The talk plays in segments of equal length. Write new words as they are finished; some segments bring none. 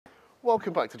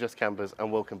Welcome back to Just Kampers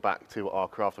and welcome back to our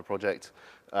crafter project.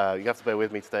 You have to bear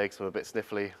with me today because I'm a bit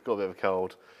sniffly, got a bit of a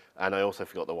cold, and I also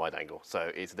forgot the wide angle,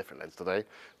 so it's a different lens today.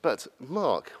 But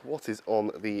Mark, what is on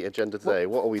the agenda today?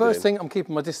 What are we doing? First thing, I'm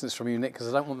keeping my distance from you, Nick, because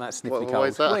I don't want that sniffly cold. Why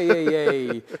is that?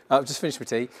 Yay. I've just finished my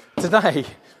tea. Today,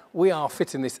 we are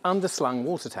fitting this underslung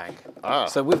water tank.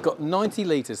 So we've got 90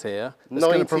 litres here.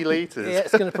 90 litres? Yeah,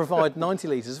 it's going to provide 90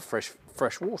 litres of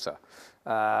fresh water.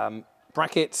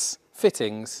 Brackets,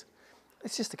 fittings.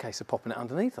 It's just a case of popping it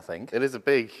underneath, I think. It is a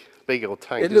big old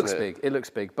tank, It looks big, it looks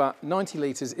big, but 90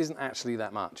 litres isn't actually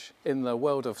that much. In the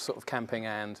world of sort of camping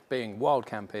and being wild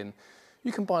camping,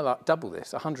 you can buy like double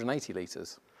this, 180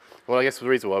 litres. Well, I guess the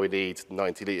reason why we need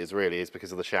 90 litres really is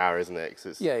because of the shower, isn't it?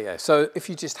 Yeah. So if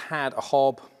you just had a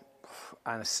hob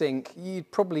and a sink,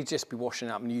 you'd probably just be washing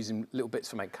it up and using little bits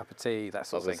to make a cup of tea, that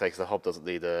sort of thing. I was going to say, because the hob doesn't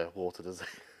need water, does it?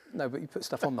 No, but you put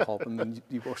stuff on the hob and then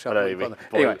you wash up.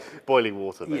 Anyway, boiling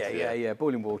water. Yeah,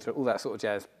 boiling water, all that sort of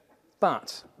jazz.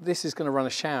 But this is going to run a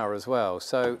shower as well.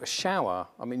 So a shower,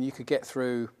 I mean, you could get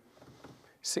through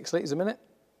 6 litres a minute.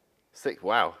 6,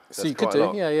 wow. So you could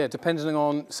do, yeah, depending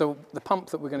on, so the pump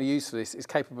that we're going to use for this is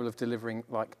capable of delivering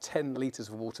like 10 litres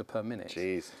of water per minute.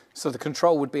 Jeez. So the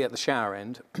control would be at the shower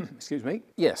end, excuse me.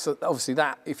 Yeah, so obviously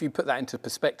that, if you put that into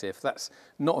perspective, that's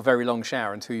not a very long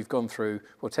shower until you've gone through,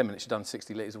 well, 10 minutes, you've done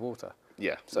 60 litres of water.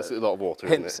 Yeah, so that's a lot of water,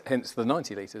 isn't it? Hence the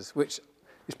 90 litres, which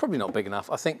is probably not big enough.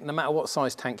 I think no matter what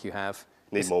size tank you have.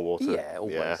 Need more water. Yeah,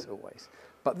 always.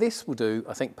 But this will do,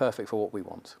 I think, perfect for what we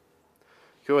want.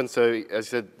 Cool, and so, as you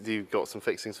said, you've got some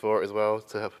fixings for it as well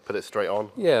to help put it straight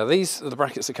on? Yeah, these are the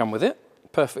brackets that come with it.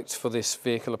 Perfect for this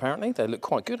vehicle, apparently. They look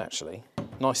quite good, actually.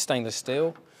 Nice stainless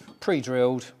steel,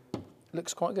 pre-drilled.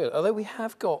 Looks quite good. Although we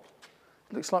have got,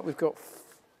 looks like we've got,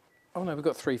 oh no, we've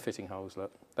got 3 fitting holes,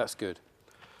 look. That's good.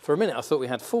 For a minute, I thought we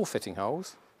had 4 fitting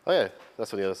holes. Oh yeah,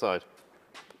 that's on the other side.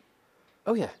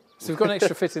 Oh yeah. So we've got an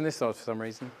extra fitting this side for some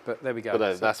reason, but there we go. But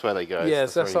no, that's where they go. Yeah,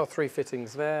 so that's our 3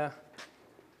 fittings there.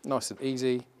 Nice and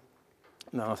easy.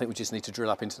 No, I think we just need to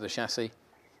drill up into the chassis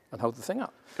and hold the thing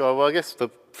up. Cool, well, I guess the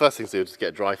first thing to do is just get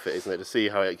a dry fit, isn't it, to see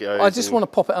how it goes. I just want to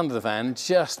pop it under the van,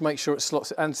 just make sure it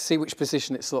slots, and see which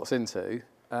position it slots into,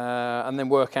 and then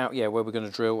work out, where we're going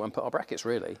to drill and put our brackets,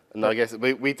 really. And I guess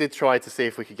we did try to see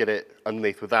if we could get it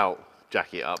underneath without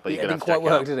jacking it up, but you're going to have to jack it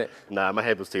up. It didn't quite work, did it? No, my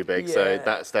head was too big, so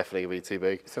that's definitely going to be too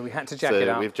big. So we had to jack it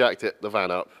up. So we've jacked the van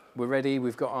up. We're ready,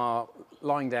 we've got our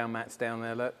lying down mats down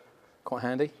there, look, quite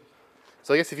handy.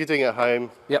 So I guess if you're doing it at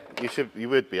home, yep, you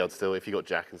would be able to still, if you got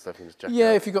jack and stuff, you can just jack it up.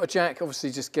 Yeah, if you've got a jack,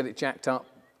 obviously just get it jacked up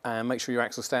and make sure your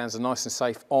axle stands are nice and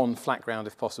safe on flat ground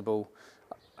if possible.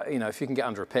 You know, if you can get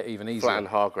under a pit, even easier. Flat and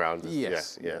hard ground.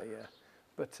 Yes, yeah.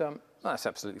 But that's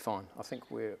absolutely fine. I think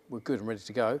we're good and ready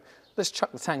to go. Let's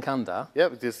chuck the tank under.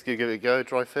 Yep, just give it a go,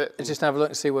 dry fit. And just have a look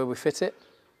and see where we fit it.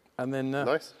 And then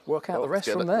work out the rest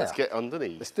from there. Let's get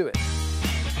underneath. Let's do it.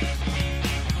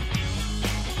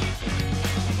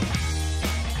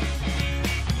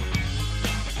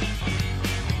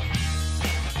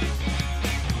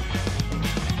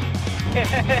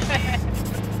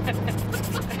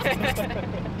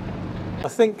 I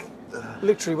think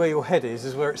literally where your head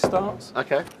is where it starts.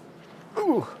 Okay.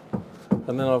 Ooh.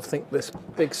 And then I think this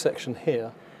big section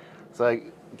here. So,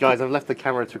 guys, I've left the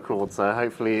camera to record, so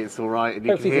hopefully it's all right, and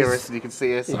you can hear us and you can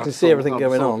see us. You can see everything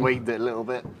going on. I've weighed it a little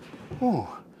bit. Ooh.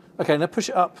 Okay, now push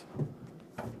it up.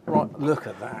 Right, look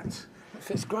at that. It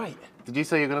fits great. Did you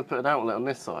say you're going to put an outlet on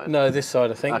this side? No, this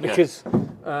side, I think, okay. because...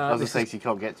 I was going to say, so you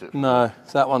can't get to it. No,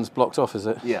 so that one's blocked off, is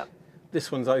it? Yeah.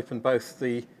 This one's open, both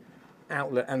the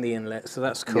outlet and the inlet, so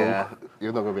that's cool. Yeah,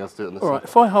 you're not going to be able to do it on this side. All right,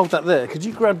 if I hold that there, could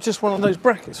you grab just one of those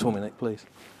brackets for me, Nick, please?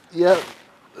 Yeah.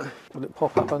 Will it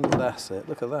pop up under? That's it,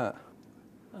 look at that.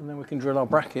 And then we can drill our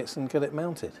brackets and get it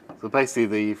mounted. So basically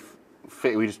the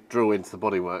fit we just drill into the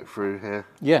bodywork through here.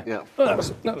 Yeah. Yeah. Oh,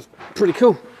 that was pretty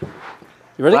cool.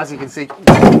 You ready? Well, as you can see...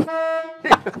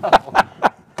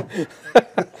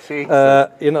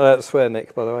 You're not allowed to swear,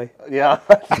 Nick, by the way. Yeah.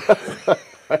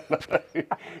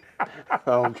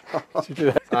 Oh, God.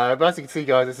 But as you can see,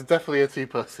 guys, it's definitely a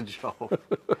 2-person job.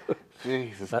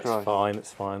 Jesus Christ. That's fine,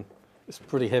 it's fine. It's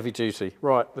pretty heavy duty.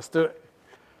 Right, let's do it.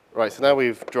 Right, so now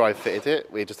we've dry fitted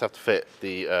it, we just have to fit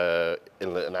the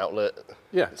inlet and outlet.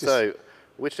 Yeah. So,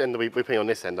 which end are we're putting on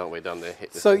this end, aren't we, down there?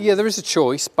 So, yeah, there is a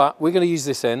choice, but we're going to use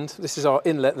this end. This is our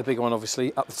inlet, the big one,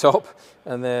 obviously, up the top,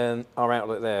 and then our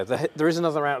outlet there. There is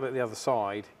another outlet the other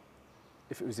side,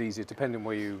 if it was easier, depending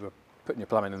where you were putting your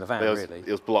plumbing in the van, really.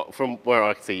 It was blocked. From where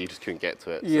I could see, you just couldn't get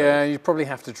to it. Yeah, so. You'd probably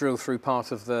have to drill through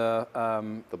part of the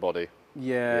body.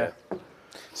 Yeah.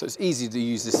 So it's easy to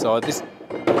use this side.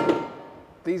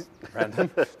 These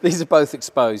are both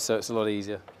exposed, so it's a lot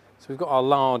easier. So we've got our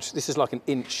large, this is like an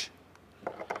inch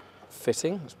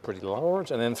fitting, it's pretty large,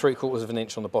 and then 3/4 of an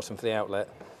inch on the bottom for the outlet.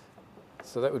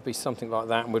 So that would be something like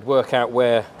that, and we'd work out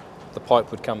where the pipe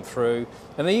would come through.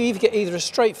 And then you either get either a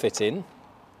straight fit in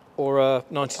or a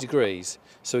 90 degrees.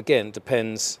 So again, it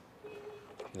depends,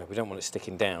 you know, we don't want it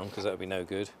sticking down because that would be no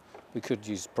good. We could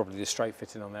use probably the straight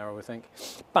fitting on there, I would think.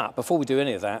 But before we do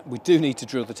any of that, we do need to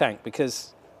drill the tank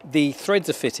because the threads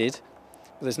are fitted,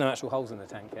 but there's no actual holes in the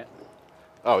tank yet.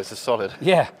 Oh, it's just solid.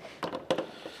 Yeah.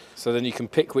 So then you can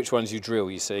pick which ones you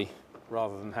drill, you see,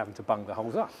 rather than having to bung the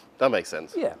holes up. That makes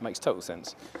sense. Yeah, makes total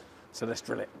sense. So let's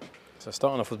drill it. So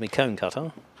starting off with my cone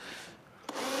cutter.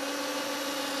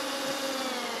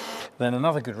 Then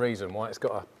another good reason why it's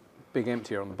got a big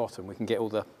emptier on the bottom, we can get all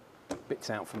the bits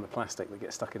out from the plastic that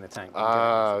get stuck in the tank.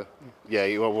 Yeah,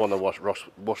 you won't want to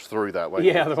wash through that, won't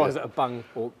you? Yeah, otherwise it'll bung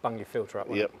your filter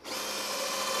up. Yep.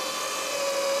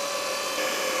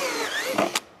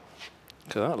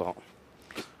 Look at that lot.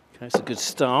 Okay, it's a good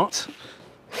start.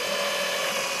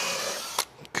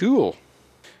 Cool.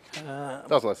 That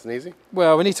was nice and easy.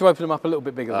 Well, we need to open them up a little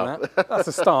bit bigger than that. That's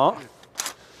a start.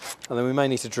 And then we may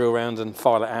need to drill around and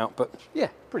file it out, but yeah,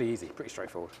 pretty easy, pretty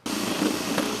straightforward.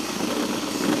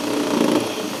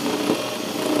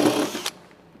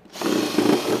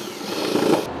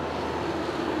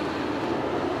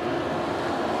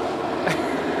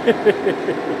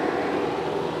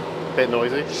 Bit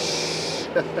noisy.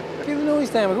 Keep the noise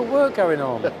down, we've got work going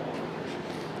on. So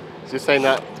you're saying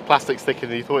that plastic's thicker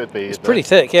than you thought it'd be? It's pretty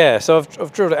thick, yeah. So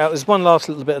I've drilled it out. There's one last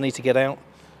little bit I need to get out.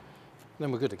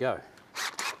 Then we're good to go.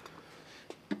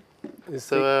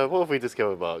 So what have we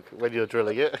discovered, Mark, when you're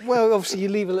drilling it? Well, obviously you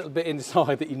leave a little bit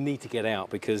inside that you need to get out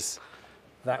because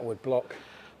that would block.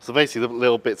 So basically the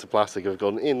little bits of plastic have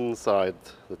gone inside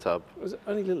the tub. Was it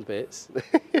only little bits?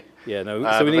 Yeah, no,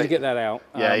 so we need to get that out.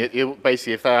 Yeah, you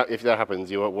basically if that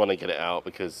happens, you won't want to get it out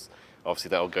because obviously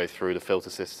that will go through the filter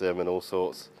system and all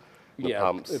sorts. The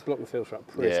pumps. It'll block the filter up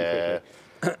pretty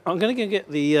quickly. I'm going to go get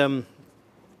the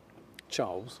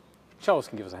Charles. Charles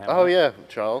can give us a hand. Oh yeah,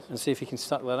 Charles. And see if he can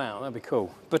suck that out. That'd be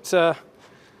cool. But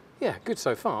yeah, good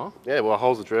so far. Yeah, well,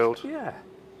 holes are drilled. Yeah.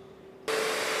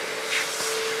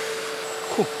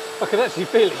 Cool. I can actually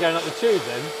feel it going up the tube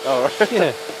then. Oh right.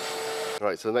 Yeah.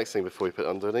 Right. So the next thing before we put it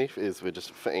underneath is we're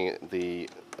just fitting the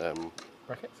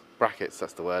Brackets. brackets.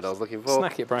 That's the word I was looking for.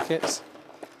 Snacket brackets.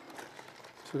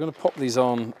 So we're going to pop these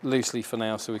on loosely for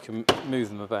now so we can move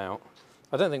them about.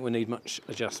 I don't think we need much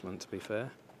adjustment, to be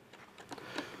fair.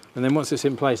 And then once it's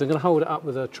in place, I'm going to hold it up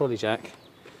with a trolley jack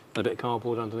and a bit of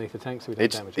cardboard underneath the tank so we don't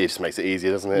damage it. It just makes it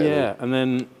easier, doesn't it? Yeah, and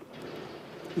then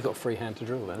you've got a free hand to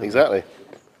drill then. Exactly.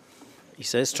 He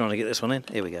says, trying to get this one in.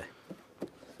 Here we go.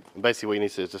 And basically what you need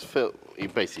to do is just fill, you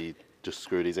basically just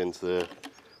screw these into the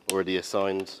already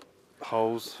assigned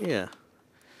holes. Yeah.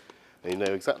 And you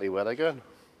know exactly where they're going.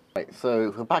 Right,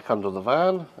 so we're back under the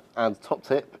van, and top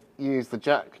tip, use the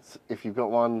jack, if you've got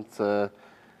one, to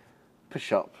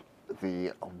push up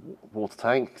the water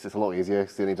tank, because it's a lot easier,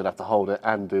 because you don't have to hold it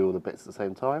and do all the bits at the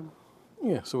same time.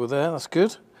 Yeah, So we're there, that's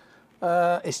good.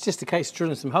 It's just a case of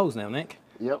drilling some holes now, Nick.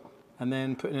 Yep. And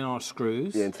then putting in our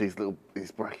screws. Yeah, into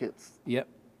these brackets. Yep.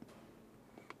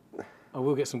 I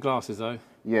will get some glasses though.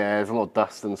 Yeah, there's a lot of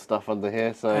dust and stuff under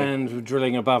here, so... And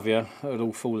drilling above you, it'll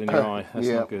all fall in your eye. That's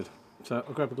not good. So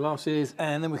I'll grab the glasses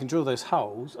and then we can drill those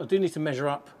holes. I do need to measure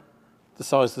up the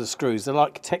size of the screws. They're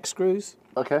like tech screws.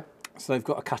 Okay. So they've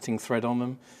got a cutting thread on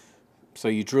them. So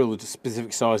you drill a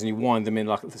specific size and you wind them in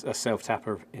like a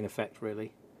self-tapper in effect,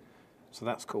 really. So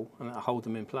that's cool, and that'll hold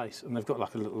them in place. And they've got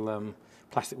like a little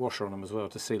plastic washer on them as well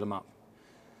to seal them up.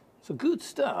 So good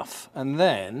stuff. And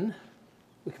then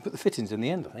we can put the fittings in the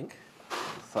end, I think.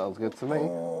 Sounds good to me.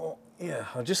 Oh, yeah,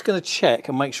 I'm just going to check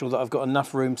and make sure that I've got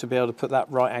enough room to be able to put that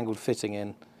right-angled fitting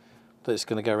in, that it's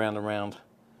going to go round and round.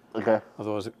 Okay.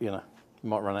 Otherwise, you know, you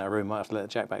might run out of room, might have to let the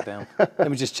jack back down.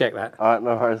 Let me just check that. All right,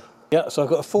 no worries. Yeah, so I've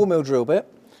got a 4mm drill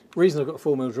bit. The reason I've got a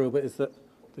 4mm drill bit is that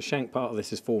the shank part of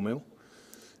this is 4mm.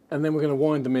 And then we're going to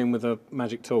wind them in with a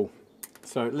magic tool.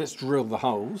 So let's drill the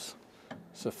holes.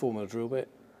 So 4mm drill bit.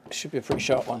 It should be a pretty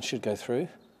sharp one, should go through.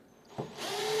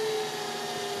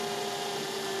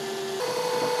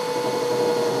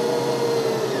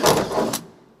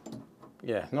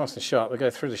 Yeah, nice and sharp. They go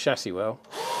through the chassis well.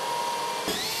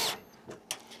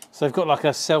 So they've got like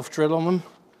a self-drill on them.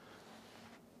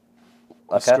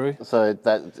 Okay, Screw. so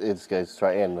that it just goes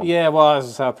straight in? Yeah, well, as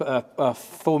I say, I put a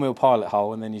 4mm pilot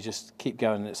hole and then you just keep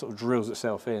going and it sort of drills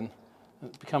itself in. And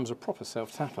it becomes a proper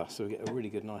self-tapper, so we get a really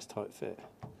good, nice, tight fit.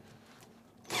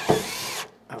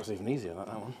 That was even easier, like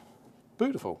that one.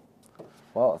 Beautiful.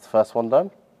 Well, that's the first one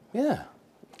done. Yeah.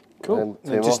 Cool.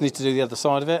 Then just need to do the other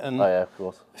side of it, and oh yeah, of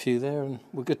course. a few there, and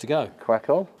we're good to go. Crack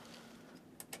on.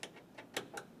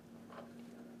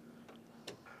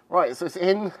 Right, so it's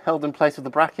held in place with the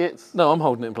brackets. No, I'm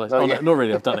holding it in place. Oh, Oh, yeah. no, not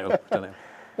really. I've done it.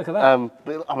 Look at that.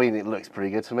 But, I mean, it looks pretty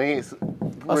good to me. It's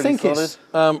really I think solid. it's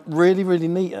really, really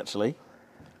neat, actually.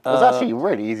 It's actually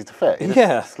really easy to fit.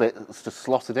 It's just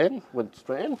slotted in, went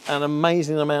straight in. An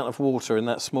amazing amount of water in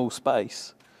that small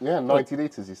space. Yeah, 90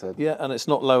 litres, you said. Yeah, and it's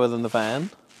not lower than the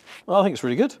van. Well, I think it's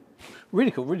really good.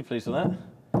 Really cool. Really pleased with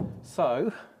that.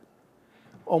 So,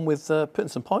 on with putting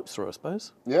some pipes through, I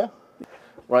suppose. Yeah.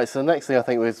 Right, so the next thing I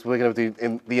think is we're going to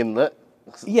do the inlet.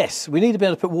 Yes, we need to be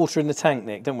able to put water in the tank,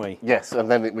 Nick, don't we? Yes, and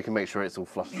then we can make sure it's all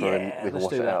flushed through and we can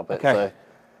wash it out a bit. Okay. So.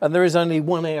 And there is only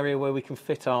one area where we can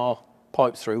fit our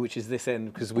pipes through, which is this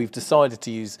end, because we've decided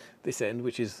to use this end,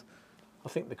 which is, I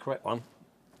think, the correct one,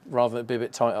 rather than be a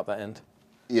bit tight up that end.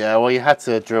 Yeah, well, you had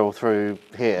to drill through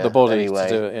here. The body anyway,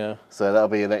 to do it, yeah. So that'll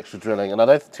be an extra drilling. And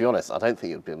to be honest, I don't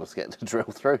think you'd be able to get to drill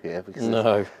through here because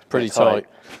no, it's pretty tight.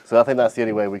 So I think that's the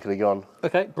only way we could have gone.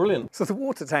 Okay, brilliant. So the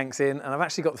water tank's in, and I've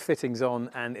actually got the fittings on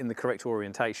and in the correct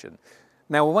orientation.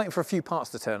 Now we're waiting for a few parts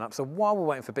to turn up, so while we're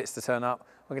waiting for bits to turn up,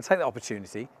 we're going to take the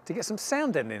opportunity to get some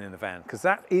sound deadening in the van, because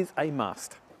that is a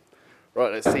must.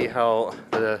 Right, let's see how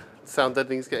the sound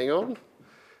deadening is getting on.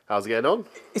 How's it getting on?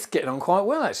 It's getting on quite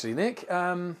well, actually, Nick.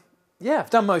 Yeah, I've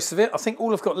done most of it. I think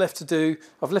all I've got left to do,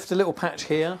 I've left a little patch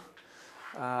here.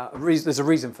 There's a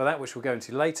reason for that, which we'll go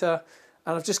into later.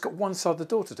 And I've just got one side of the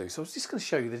door to do, so I was just going to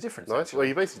show you the difference. Nice. Actually. Well,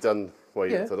 you've basically done,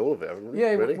 you've done all of it, haven't you?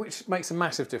 Yeah, really? which makes a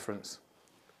massive difference.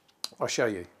 I'll show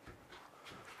you.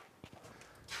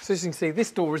 So as you can see,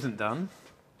 this door isn't done.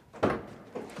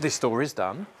 This door is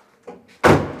done.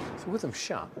 So with them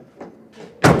shut,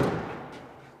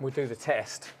 we'll do the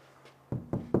test.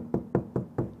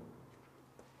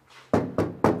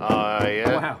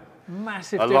 Yeah. Wow,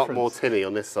 massive a difference. lot more tinny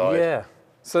on this side. Yeah.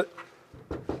 So.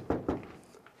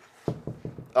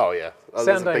 Oh yeah,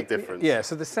 there's a big difference. Yeah,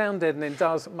 so the sound deadening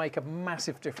does make a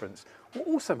massive difference. What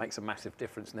also makes a massive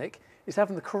difference, Nick, is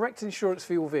having the correct insurance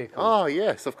for your vehicle. Oh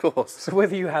yes, of course. So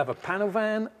whether you have a panel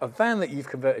van, a van that you've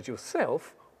converted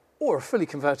yourself, or a fully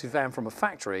converted van from a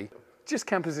factory, Just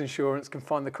Kampers Insurance can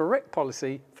find the correct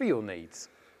policy for your needs.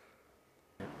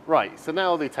 Right, so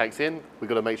now the tank's in, we've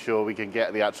got to make sure we can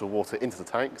get the actual water into the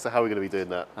tank. So how are we going to be doing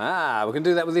that? We're going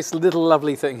to do that with this little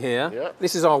lovely thing here. Yeah.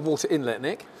 This is our water inlet,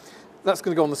 Nick. That's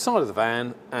going to go on the side of the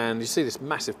van, and you see this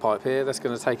massive pipe here. That's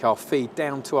going to take our feed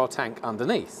down to our tank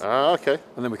underneath. Ah, okay.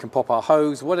 And then we can pop our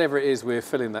hose, whatever it is we're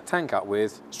filling that tank up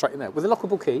with, straight in there with a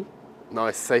lockable key.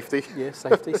 Nice, safety. Yeah,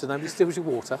 safety, so nobody steals your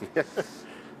water.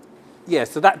 Yeah,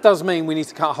 so that does mean we need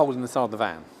to cut a hole in the side of the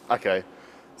van. Okay.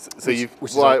 So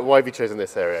why have you chosen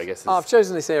this area, I guess? I've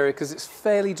chosen this area because it's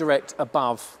fairly direct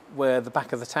above where the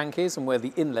back of the tank is and where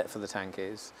the inlet for the tank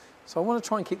is. So I want to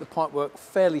try and keep the pipework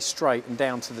fairly straight and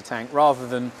down to the tank rather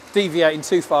than deviating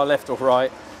too far left or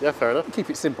right. Yeah, fair enough.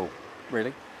 Keep it simple,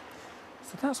 really.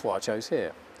 So that's what I chose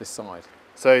here, this side.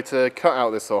 So to cut out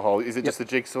this sort of hole, is it just a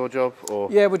jigsaw job? Or?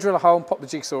 Yeah, we'll drill a hole and pop the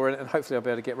jigsaw in it, and hopefully I'll be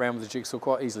able to get around with the jigsaw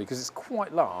quite easily because it's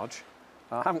quite large.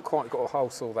 I haven't quite got a hole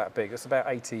saw that big. It's about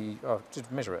 80, just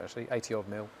measure it actually, 80 odd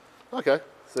mil. Okay,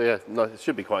 so yeah, no, it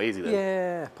should be quite easy then.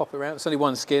 Yeah, pop it around. It's only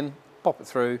one skin, pop it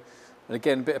through, and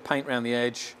again, a bit of paint around the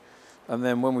edge. And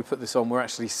then when we put this on, we'll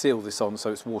actually seal this on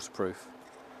so it's waterproof.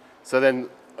 So then,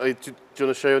 do you want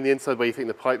to show you on the inside where you think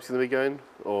the pipe's going to be going?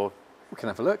 Or We can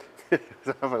have a look.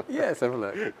 have a... Yeah, let's have a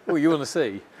look. Well, you want to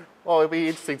see? Oh, it'd be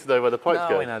interesting to know where the pipe's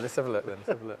going. No, let's have a look then, let's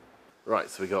have a look. Right,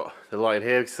 so we got the light in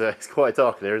here, because it's quite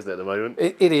dark in here, isn't it, at the moment?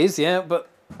 It is, yeah, but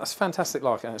that's fantastic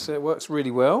light actually. It works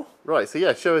really well. Right, so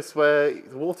yeah, show us where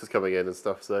the water's coming in and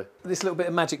stuff, so. This little bit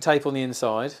of magic tape on the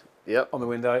inside. Yep. On the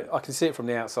window. I can see it from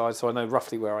the outside, so I know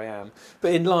roughly where I am.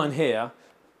 But in line here,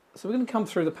 so we're going to come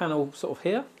through the panel sort of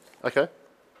here. Okay.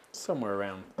 Somewhere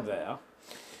around there.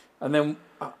 And then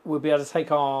we'll be able to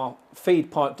take our feed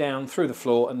pipe down through the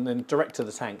floor and then direct to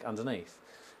the tank underneath.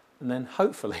 And then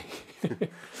hopefully,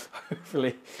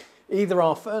 hopefully, either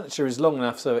our furniture is long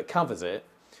enough so it covers it,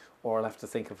 or I'll have to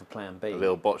think of a plan B. A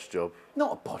little botch job.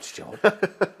 Not a botch job.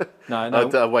 No.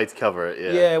 A way to cover it,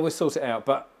 yeah. Yeah, we'll sort it out.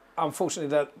 But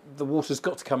unfortunately, the water's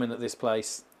got to come in at this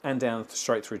place and down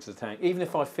straight through to the tank. Even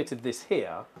if I fitted this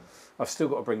here, I've still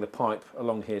got to bring the pipe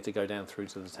along here to go down through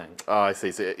to the tank. Oh, I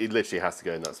see. So it literally has to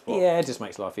go in that spot. Yeah, it just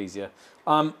makes life easier.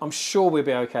 I'm sure we'll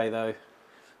be okay, though.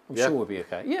 I'm sure we'll be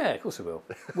okay. Yeah, of course we will.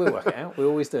 We'll work it out. We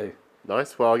always do.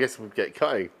 Nice. Well, I guess we'll get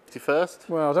cutting. You first?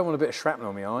 Well, I don't want a bit of shrapnel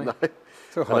on my eye. No.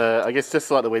 And, I guess just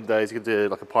like the windows, you can do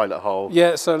like a pilot hole.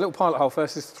 Yeah, so a little pilot hole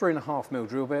first. This is 3.5 mil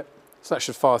drill bit. So that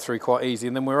should fire through quite easy.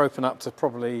 And then we're open up to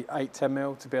probably 8, 10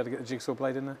 mil to be able to get the jigsaw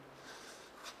blade in there.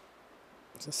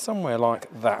 So somewhere like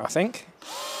that, I think.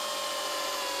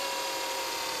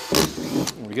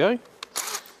 There we go.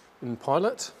 In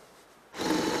pilot.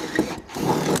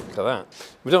 Look at that.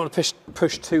 We don't want to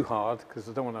push too hard because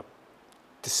I don't want to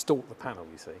distort the panel,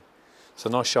 you see. So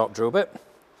nice sharp drill bit.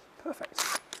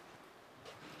 Perfect.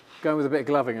 Going with a bit of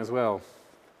gloving as well.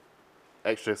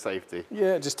 Extra safety.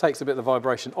 Yeah, it just takes a bit of the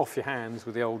vibration off your hands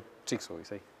with the old jigsaw, you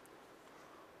see.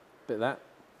 Bit of that.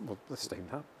 Well, that's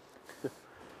steamed up.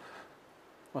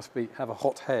 Must have a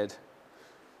hot head.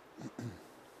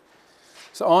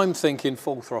 So I'm thinking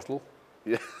full throttle.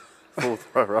 Yeah, full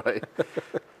throw, right.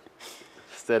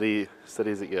 Steady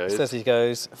as it goes. Steady as it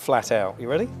goes, flat out. You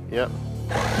ready? Yep.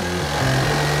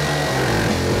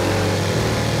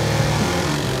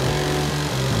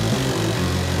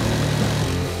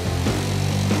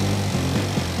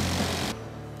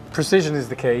 Precision is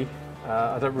the key.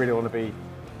 I don't really want to be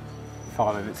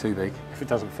filing it too big if it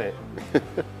doesn't fit.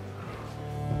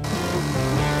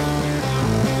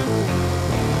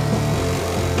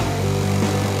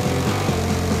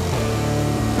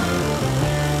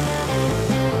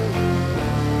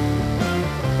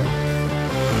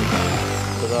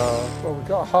 Well, we've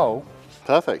got a hole.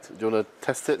 Perfect. Do you want to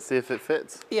test it, see if it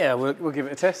fits? Yeah, we'll give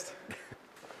it a test.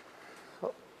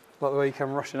 Like the way you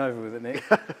come rushing over with it, Nick.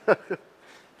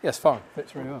 Yes, fine.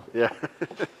 Fits really well. Yeah.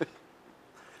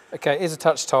 Okay, it is a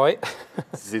touch tight.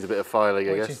 This needs a bit of filing,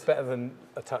 I guess. Which is better than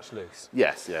a touch loose.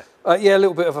 Yes, yeah. Yeah, a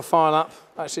little bit of a file up.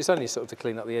 Actually, it's only sort of to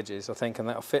clean up the edges, I think, and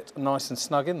that'll fit nice and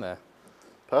snug in there.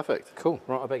 Perfect. Cool.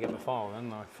 Right, I better get my file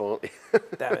then.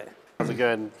 Damn it. How's it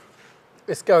going?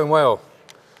 It's going well.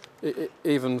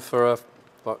 Even for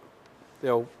like the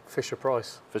old Fisher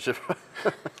Price. Fisher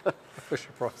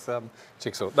Price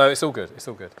jigsaw. No, it's all good. It's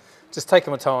all good. Just taking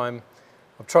my time.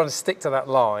 I'm trying to stick to that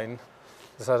line,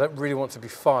 so I don't really want to be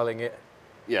filing it.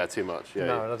 Yeah, too much. Yeah.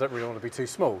 No, and I don't really want to be too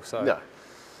small. So, no.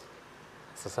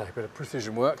 As I say, a bit of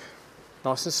precision work.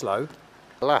 Nice and slow.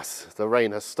 Alas, the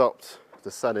rain has stopped, the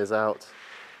sun is out,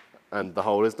 and the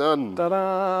hole is done.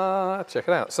 Ta-da! Check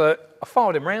it out. So I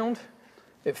filed him round.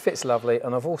 It fits lovely,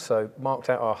 and I've also marked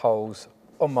out our holes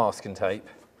on masking tape,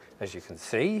 as you can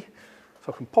see.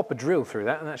 So I can pop a drill through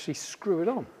that and actually screw it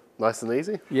on. Nice and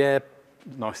easy? Yeah,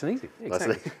 nice and easy,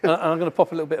 exactly. And I'm going to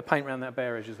pop a little bit of paint around that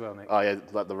bare edge as well, Nick. Oh yeah,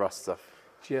 like the rust stuff.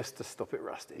 Just to stop it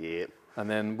rusting. Yeah. And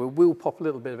then we'll pop a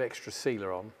little bit of extra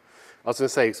sealer on. I was going to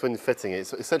say, 'cause when you're fitting it,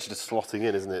 it's essentially just slotting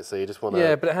in, isn't it? So you just want to...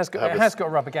 Yeah, but it has got a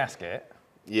rubber gasket.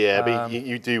 Yeah, but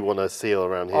you do want to seal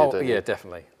around here, don't you? Yeah,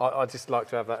 definitely. I just like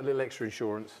to have that little extra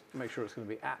insurance, make sure it's going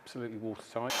to be absolutely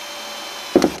watertight.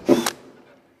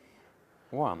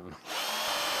 1,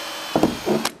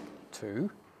 2,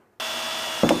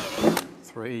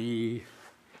 3.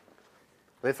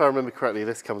 If I remember correctly,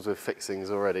 this comes with fixings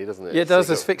already, doesn't it? Yeah, it does.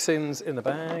 There's fixings in the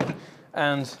bag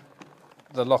and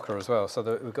the locker as well.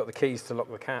 So we've got the keys to lock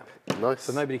the cap. Nice.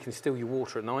 So nobody can steal your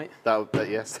water at night. That would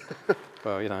be, yes.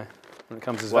 Well, you know, when it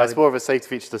comes as well, it's more of a safety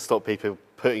feature to stop people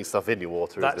putting stuff in your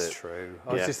water, isn't it? That's true.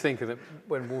 I was just thinking that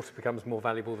when water becomes more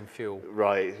valuable than fuel.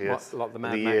 Right, yes. Like the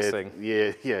Mad Max thing.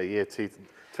 Year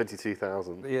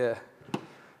 22,000. Yeah.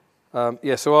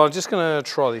 Yeah, so I'm just going to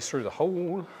try these through the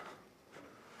hole.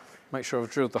 Make sure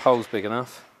I've drilled the holes big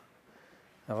enough.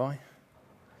 Have I?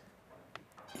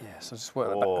 Yeah, so just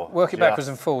work it backwards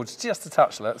and forwards just a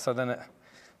touchlet, so then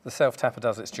the self-tapper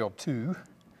does its job too.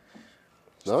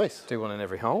 Nice. Do one in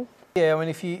every hole. Yeah, I mean,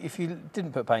 if you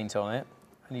didn't put paint on it,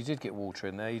 and you did get water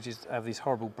in there, you just have these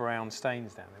horrible brown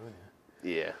stains down there, wouldn't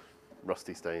you? Yeah,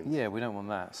 rusty stains. Yeah, we don't want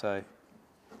that, so...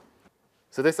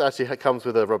 So this actually comes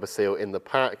with a rubber seal in the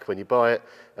pack when you buy it,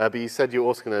 but you said you're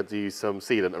also going to do some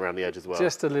sealant around the edge as well.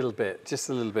 Just a little bit,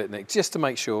 Nick, just to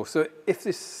make sure. So if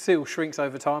this seal shrinks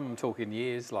over time, I'm talking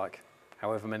years, like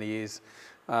however many years,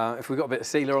 if we've got a bit of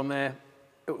sealer on there,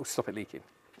 it will stop it leaking.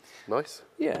 Nice.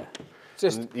 Yeah.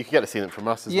 Just and you can get the sealant from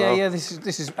us as well. Yeah,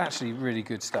 this is actually really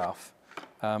good stuff.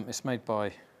 It's made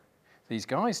by these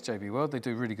guys, JB World. They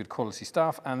do really good quality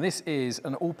stuff, and this is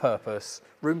an all-purpose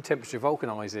room temperature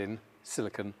vulcanizing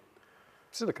silicon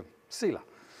sealer,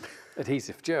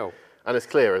 adhesive gel. And it's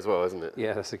clear as well, isn't it?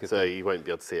 Yeah, that's a good thing. So you won't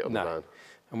be able to see it on the van.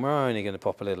 And we're only going to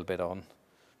pop a little bit on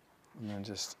and then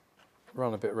just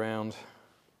run a bit round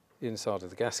the inside of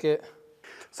the gasket.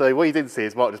 So what you didn't see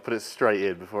is Mark just put it straight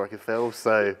in before I could film,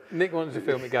 so... Nick wanted to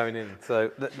film it going in, so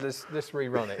let's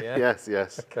rerun it, yeah?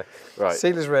 Yes. Okay. Right.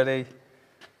 Sealer's ready.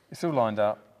 It's all lined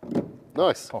up.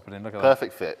 Nice. Pop it in, look at that.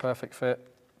 Perfect fit. Perfect fit.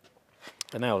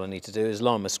 And now all I need to do is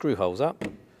line my screw holes up.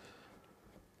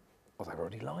 Oh, they're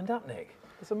already lined up, Nick.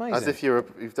 That's amazing. As if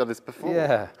you've done this before.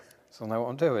 Yeah, so I know what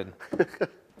I'm doing. To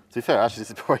be fair, actually, this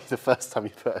is probably the first time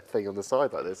you put a thing on the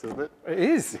side like this, isn't it? It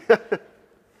is.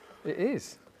 It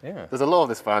is, yeah. There's a lot of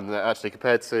this van that actually,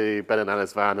 compared to Ben and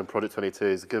Anna's van and Project 22,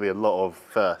 is going to be a lot of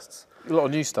firsts. A lot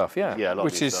of new stuff, yeah. Yeah, a lot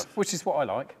of new stuff. Which is what I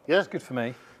like. Yeah. It's good for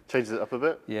me. Changes it up a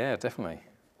bit. Yeah, definitely.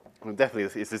 I mean,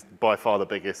 definitely, it's just by far the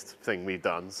biggest thing we've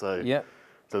done. So, Yeah. in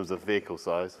terms of vehicle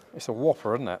size. It's a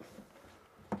whopper, isn't it?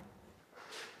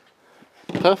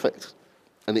 Perfect.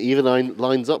 And it even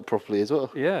lines up properly as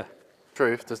well. Yeah.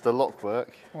 Truth, does the lock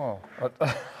work? Well, I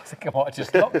think I might have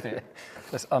just locked it.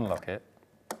 Let's unlock it.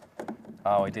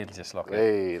 Oh, I did just lock it.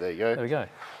 Hey, there you go. There we go.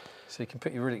 So you can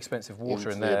put your really expensive water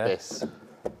Into in the there, abyss.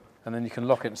 and then you can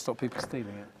lock it and stop people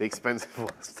stealing it. The expensive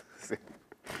water.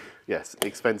 Yes,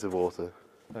 expensive water.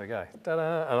 There we go.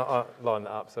 Ta-da! And I line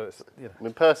that up so it's, you know. I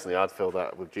mean, personally, I'd fill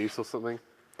that with juice or something.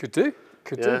 Could do.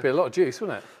 Could do. Yeah. Be a lot of juice,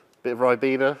 wouldn't it? Bit of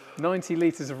Ribena. 90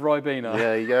 litres of Ribena.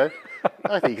 There you go.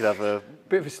 I think you could have a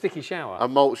Bit of a sticky shower.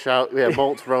 malt shower. Yeah,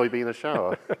 malt Ribena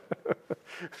shower.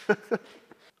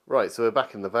 Right, so we're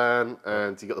back in the van,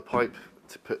 and you got the pipe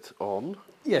to put on.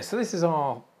 Yeah, so this is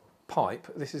our pipe.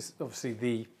 This is obviously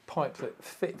the pipe that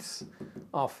fits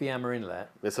our Fiamma inlet.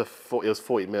 It was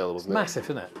 40 mil, wasn't it? Massive,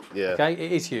 isn't it? Yeah. Okay,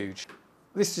 it is huge.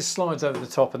 This just slides over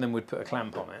the top and then we'd put a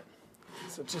clamp on it.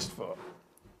 So just for...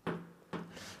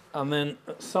 And then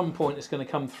at some point it's going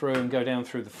to come through and go down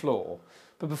through the floor.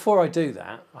 But before I do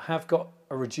that, I have got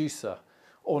a reducer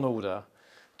on order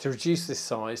to reduce this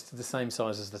size to the same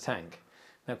size as the tank.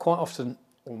 Now, quite often,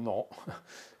 or not,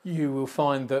 you will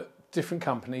find that different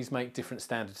companies make different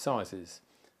standard sizes.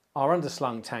 Our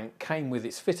underslung tank came with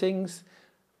its fittings,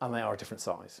 and they are a different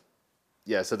size.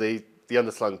 Yeah, so the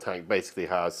underslung tank basically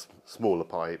has smaller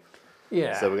pipe.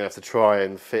 Yeah. So we're gonna have to try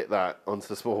and fit that onto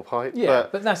the small pipe. Yeah,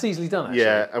 but that's easily done, actually.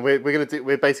 Yeah, and we're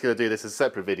basically gonna do this as a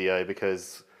separate video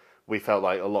because we felt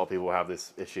like a lot of people have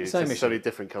this issue. Same issue. So many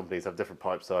different companies have different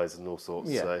pipe sizes and all sorts.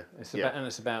 Yeah, So,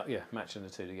 it's about matching the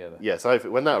two together. Yeah, so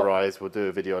when that arrives, we'll do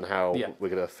a video on how we're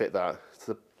going to fit that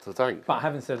to the tank. But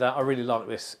having said that, I really like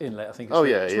this inlet. I think it's,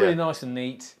 it's really nice and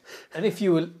neat. And if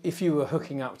you were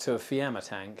hooking up to a Fiamma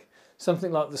tank,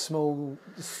 something like the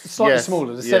slightly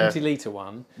smaller, the 70-litre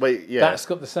one, that's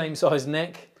got the same size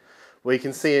neck. Well, you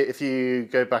can see it if you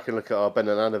go back and look at our Ben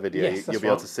and Anna video. You'll be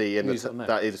able to see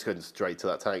that is going straight to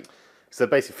that tank. So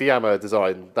basically, Fiamma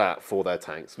designed that for their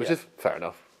tanks, which is fair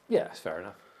enough. Yeah, it's fair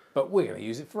enough. But we're going to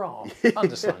use it for our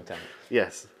underslung tank.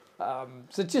 Yes.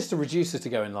 So just a reducer to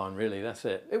go in line, really. That's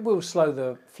it. It will slow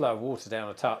the flow of water down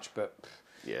a touch, but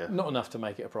not enough to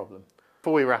make it a problem.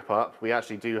 Before we wrap up, we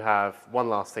actually do have one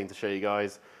last thing to show you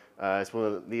guys. It's one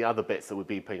of the other bits that we'll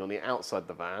be putting on the outside of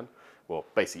the van. Well,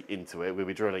 basically into it. We'll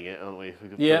be drilling it, aren't we?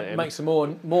 Yeah, make some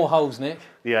more holes, Nick.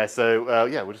 Yeah, so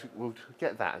we'll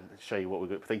get that and show you what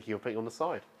we're thinking of putting on the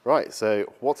side. Right, so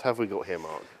what have we got here,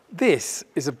 Mark? This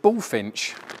is a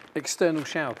bullfinch external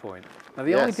shower point. Now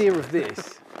the idea of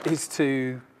this is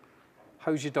to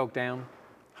hose your dog down,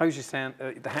 hose your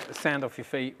the sand off your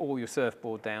feet or your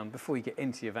surfboard down before you get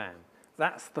into your van.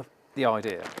 That's the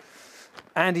idea.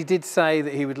 Andy did say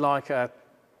that he would like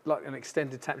an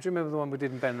extended tap. Do you remember the one we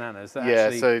did in Ben and Anna's? That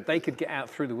actually they could get out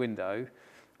through the window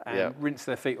and rinse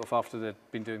their feet off after they'd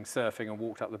been doing surfing and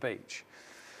walked up the beach.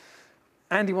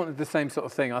 Andy wanted the same sort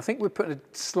of thing. I think we're putting a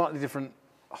slightly different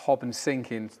hob and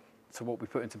sink in to what we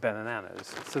put into Ben and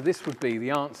Anna's. So this would be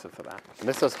the answer for that. And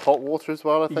this has hot water as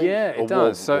well, I think? Yeah, it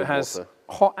does. So it has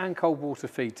hot and cold water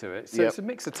feed to it. So it's a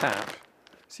mix of tap.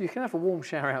 So you can have a warm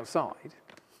shower outside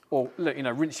or,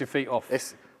 rinse your feet off.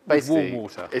 Basically, warm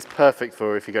water. It's perfect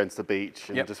for if you go into the beach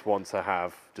and just want to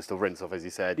have just a rinse off, as you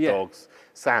said, dogs.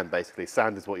 Sand, basically.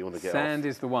 Sand is what you want to get off. Sand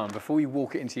is the one, before you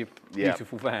walk it into your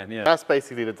beautiful van, That's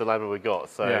basically the dilemma we got.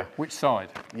 So which side?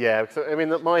 Yeah, because, I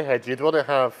mean, at my head, you'd want to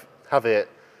have it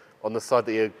on the side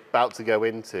that you're about to go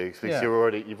into, because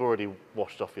you've already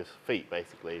washed off your feet,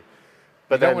 basically.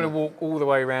 But you don't want to walk all the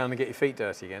way around and get your feet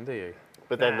dirty again, do you?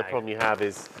 But then the problem you have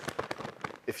is,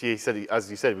 if you said, as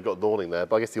you said, we've got the awning there,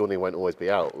 but I guess the awning won't always be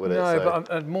out, will it? No,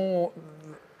 but more,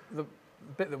 the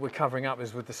bit that we're covering up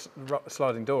is with the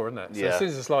sliding door, isn't it? So as soon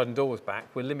as the sliding door was back,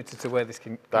 we're limited to where this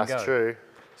can go. That's true.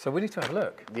 So we need to have a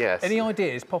look. Yes. Any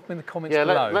ideas, pop them in the comments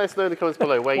below. Let us know in the comments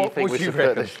below where you think we should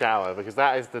put the shower, because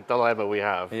that is the dilemma we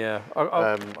have. Yeah,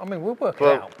 I mean, we'll work it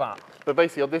out, but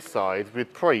basically on this side,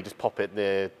 we'd probably just pop it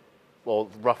near, well,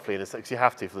 roughly in a because you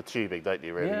have to for the tubing, don't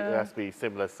you, really? Yeah. It has to be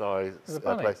similar size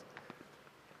place.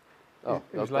 Oh,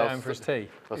 he was laying home for his tea.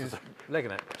 He was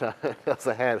legging it. That's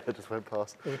a hair that just went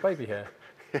past. It was baby hair.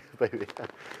 Baby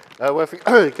hair. Well, if we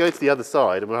go to the other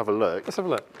side and we'll have a look. Let's have a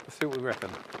look. Let's see what we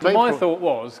reckon. My thought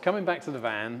was, coming back to the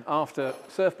van, after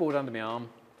surfboard under my arm,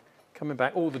 coming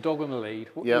back, or the dog on the lead,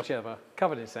 whichever,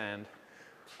 covered in sand.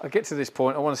 I get to this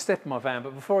point, I want to step in my van,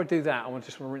 but before I do that, I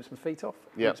just want to rinse my feet off,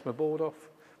 rinse my board off,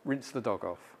 rinse the dog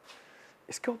off.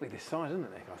 It's got to be this side, isn't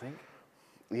it, Nick, I think?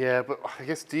 Yeah, but I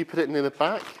guess, do you put it in the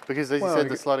back? Because as you said,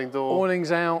 the sliding door...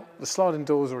 Awning's out, the sliding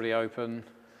door's already open.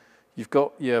 You've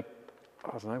got your,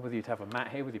 I don't know, whether you'd have a mat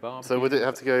here with your barbecue. So would it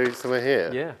have to go somewhere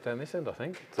here? Yeah, down this end, I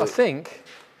think. So I think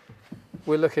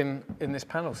we're looking in this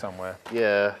panel somewhere.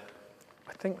 Yeah.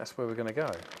 I think that's where we're going to go.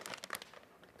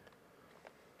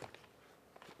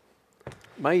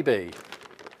 Maybe.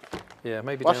 Yeah,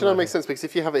 maybe. Well, actually, that makes sense, because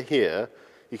if you have it here,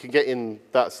 you can get in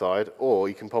that side, or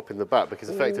you can pop in the back, because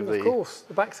effectively... Of course,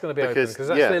 the back's going to be open, because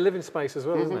that's their living space as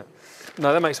well, isn't it?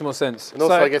 No, that makes more sense. And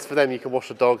also, I guess for them, you can wash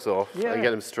the dogs off and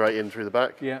get them straight in through the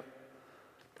back. Yeah.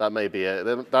 That may be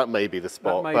it. That may be the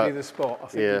spot. That may be the spot. I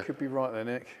think you could be right there,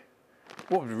 Nick.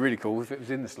 What would be really cool if it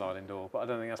was in the sliding door, but I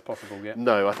don't think that's possible yet.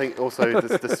 No, I think also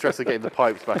the stress of getting the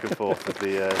pipes back and forth with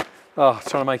the...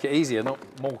 trying to make it easier, not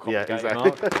more complicated, yeah,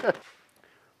 exactly. Mark.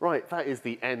 Right, that is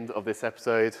the end of this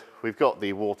episode. We've got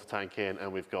the water tank in,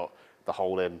 and we've got the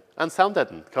hole in. And sound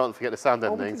deaden. Can't forget the sound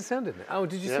deadening. Oh, we did the sound deadening. Oh,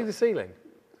 did you see the ceiling?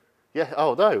 Yeah,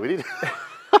 oh no, we didn't.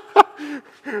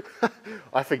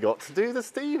 I forgot to do the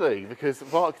ceiling, because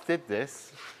Mark did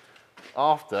this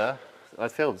after I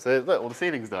filmed. So look, all the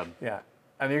ceiling's done. Yeah,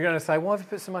 and you're going to say, why have you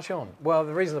put so much on? Well,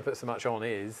 the reason I put so much on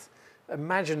is,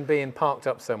 imagine being parked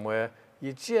up somewhere,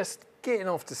 you're just getting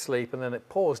off to sleep, and then it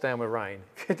pours down with rain.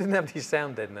 If it didn't have any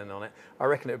sound deadening on it, I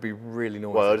reckon it would be really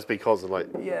noisy. Well, it'd just be constant, like...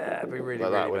 Yeah, it'd be really,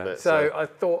 like really that, bad. it? So I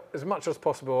thought as much as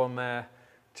possible on there,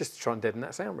 just to try and deaden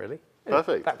that sound, really. Yeah,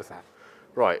 perfect. that was that.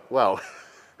 Right, well,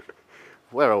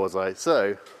 where was I?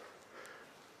 So,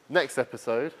 next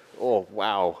episode... Oh,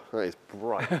 wow, that is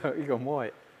bright. You've gone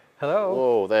white. Hello.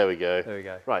 Oh, there we go. There we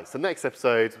go. Right, so next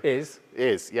episode... Is,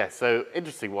 so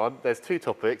interesting one. There's two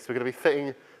topics. We're going to be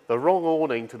fitting the wrong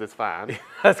awning to this van.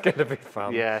 That's going to be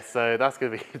fun. Yeah, so that's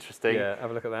going to be interesting. Yeah, have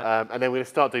a look at that. And then we're going to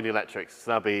start doing the electrics.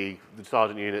 So that'll be the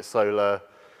Sergeant unit, solar.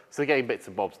 So getting bits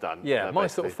and bobs done. Yeah, my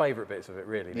sort of favourite bits of it,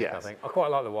 really, Nick, I think. I quite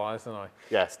like the wires, don't I?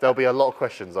 Yes, there'll be a lot of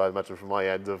questions, I imagine, from my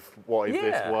end of what is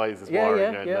this, why is this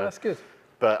wiring? Yeah, that's good.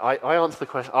 But I asked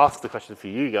the question for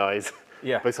you guys.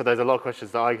 Yeah. But so there's a lot of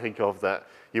questions that I think of that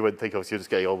you wouldn't think of, so you're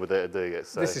just getting on with it and doing it.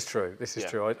 So. This is true. This is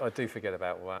true. I do forget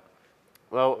about all that.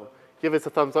 Well, give us a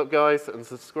thumbs up, guys, and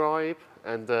subscribe.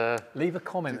 And leave a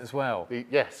comment as well.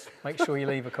 Yes. Make sure you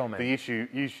leave a comment. The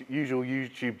usual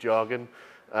YouTube jargon.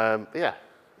 Yeah.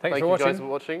 Thank you guys for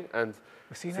watching. And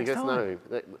we'll see you next time.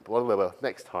 Well,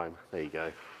 next time. There you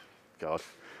go. God.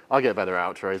 I'll get better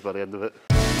outros by the end of it.